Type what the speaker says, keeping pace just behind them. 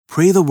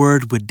Pray the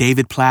Word with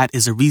David Platt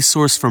is a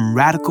resource from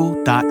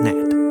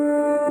radical.net.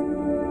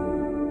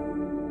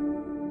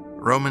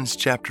 Romans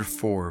chapter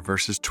 4,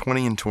 verses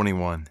 20 and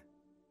 21.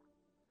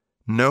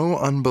 No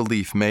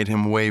unbelief made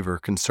him waver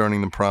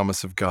concerning the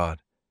promise of God,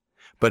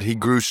 but he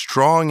grew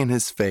strong in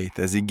his faith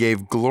as he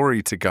gave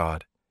glory to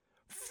God,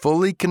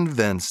 fully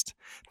convinced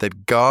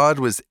that God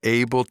was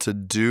able to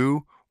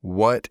do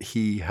what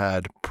he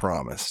had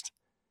promised.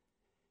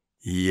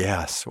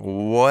 Yes,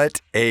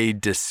 what a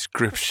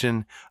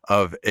description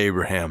of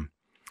Abraham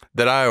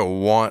that I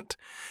want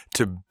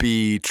to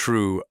be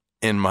true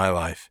in my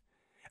life.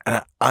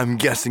 And I'm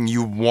guessing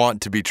you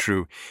want to be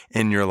true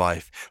in your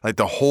life. Like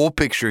the whole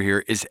picture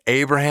here is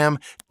Abraham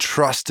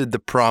trusted the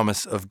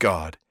promise of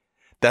God.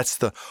 That's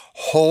the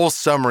whole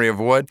summary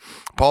of what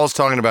Paul's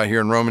talking about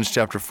here in Romans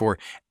chapter 4.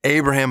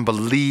 Abraham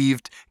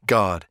believed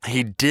God.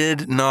 He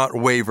did not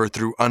waver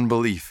through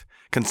unbelief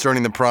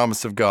concerning the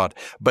promise of God,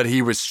 but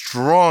he was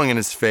strong in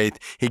his faith.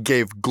 He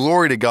gave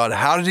glory to God.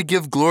 How did he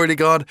give glory to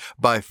God?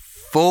 By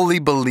fully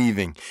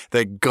believing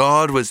that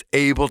God was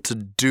able to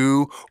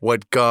do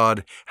what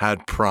God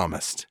had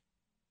promised.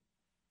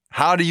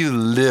 How do you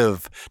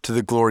live to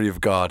the glory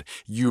of God?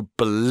 You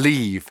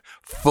believe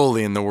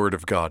fully in the Word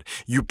of God.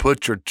 You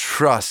put your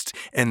trust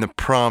in the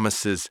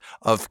promises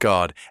of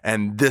God,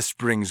 and this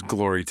brings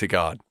glory to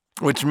God.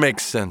 Which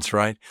makes sense,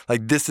 right?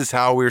 Like this is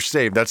how we're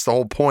saved. That's the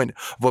whole point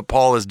of what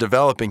Paul is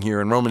developing here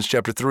in Romans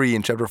chapter 3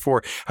 and chapter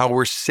 4, how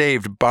we're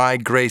saved by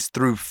grace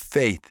through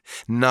faith,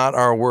 not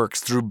our works,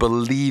 through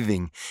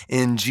believing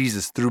in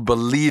Jesus, through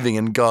believing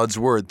in God's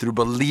word, through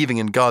believing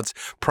in God's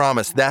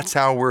promise. That's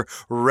how we're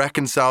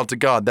reconciled to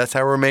God. That's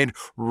how we're made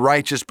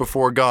righteous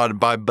before God,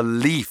 by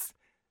belief,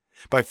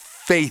 by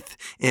faith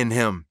in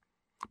Him,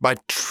 by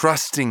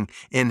trusting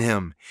in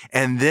Him.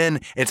 And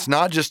then it's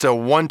not just a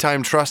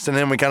one-time trust in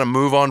Him. We kind of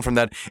move on from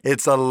that.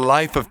 It's a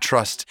life of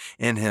trust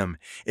in Him.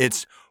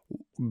 It's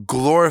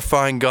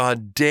glorifying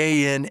God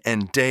day in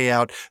and day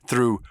out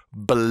through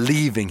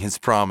believing His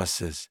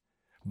promises,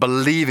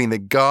 believing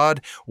that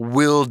God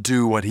will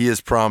do what He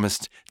has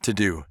promised to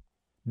do.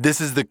 This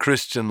is the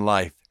Christian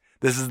life.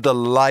 This is the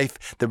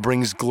life that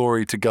brings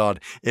glory to God.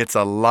 It's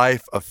a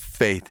life of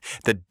faith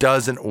that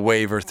doesn't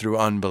waver through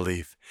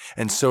unbelief.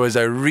 And so as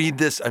I read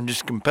this, I'm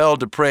just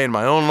compelled to pray in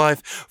my own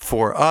life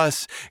for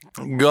us.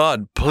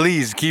 God,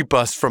 please keep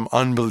us from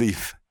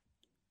unbelief.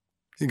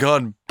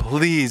 God,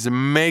 please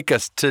make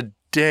us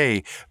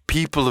today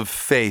people of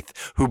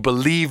faith who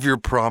believe your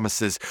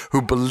promises,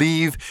 who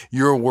believe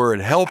your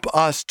word. Help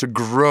us to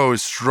grow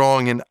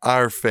strong in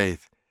our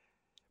faith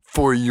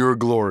for your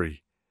glory.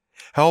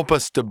 Help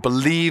us to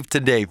believe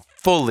today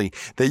fully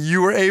that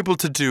you are able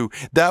to do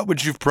that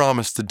which you've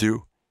promised to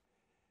do.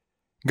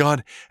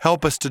 God,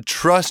 help us to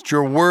trust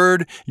your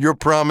word, your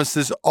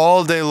promises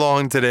all day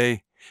long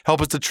today.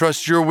 Help us to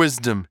trust your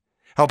wisdom.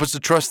 Help us to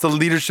trust the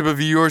leadership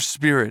of your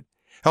Spirit.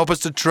 Help us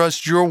to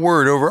trust your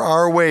word over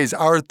our ways,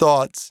 our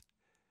thoughts.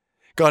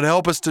 God,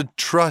 help us to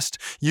trust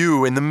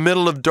you in the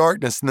middle of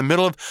darkness, in the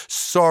middle of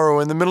sorrow,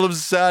 in the middle of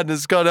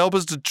sadness. God, help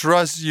us to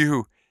trust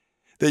you,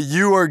 that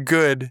you are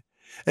good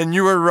and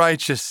you are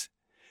righteous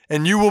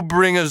and you will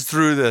bring us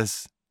through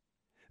this.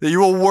 That you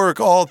will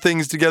work all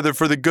things together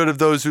for the good of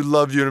those who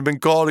love you and have been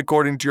called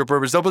according to your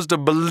purpose. Help us to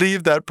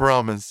believe that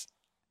promise.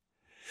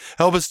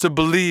 Help us to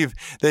believe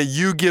that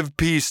you give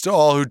peace to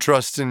all who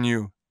trust in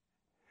you.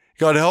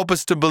 God, help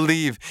us to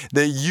believe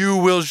that you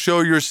will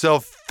show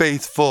yourself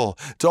faithful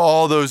to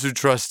all those who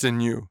trust in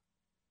you.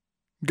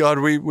 God,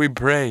 we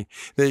pray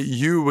that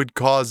you would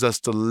cause us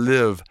to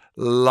live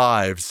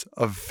lives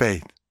of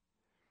faith,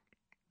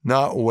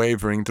 not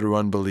wavering through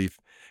unbelief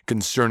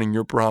concerning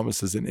your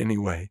promises in any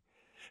way.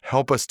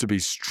 Help us to be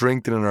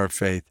strengthened in our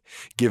faith,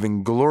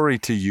 giving glory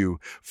to you,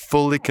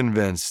 fully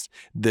convinced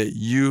that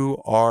you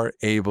are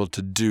able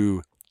to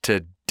do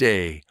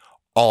today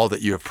all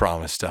that you have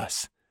promised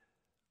us.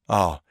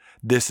 Oh,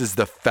 this is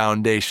the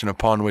foundation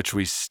upon which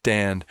we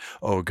stand,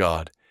 oh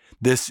God.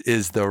 This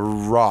is the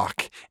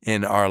rock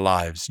in our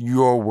lives,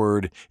 your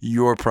word,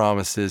 your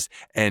promises,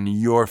 and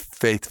your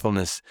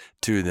faithfulness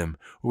to them.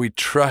 We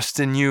trust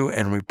in you,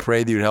 and we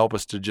pray that you'd help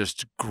us to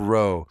just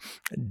grow,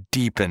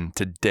 deepen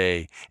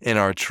today in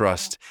our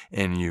trust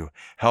in you.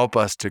 Help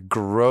us to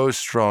grow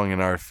strong in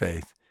our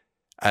faith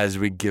as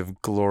we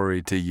give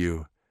glory to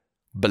you,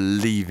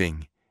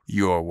 believing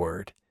your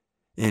word.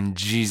 In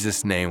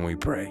Jesus' name we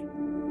pray.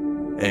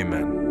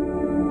 Amen.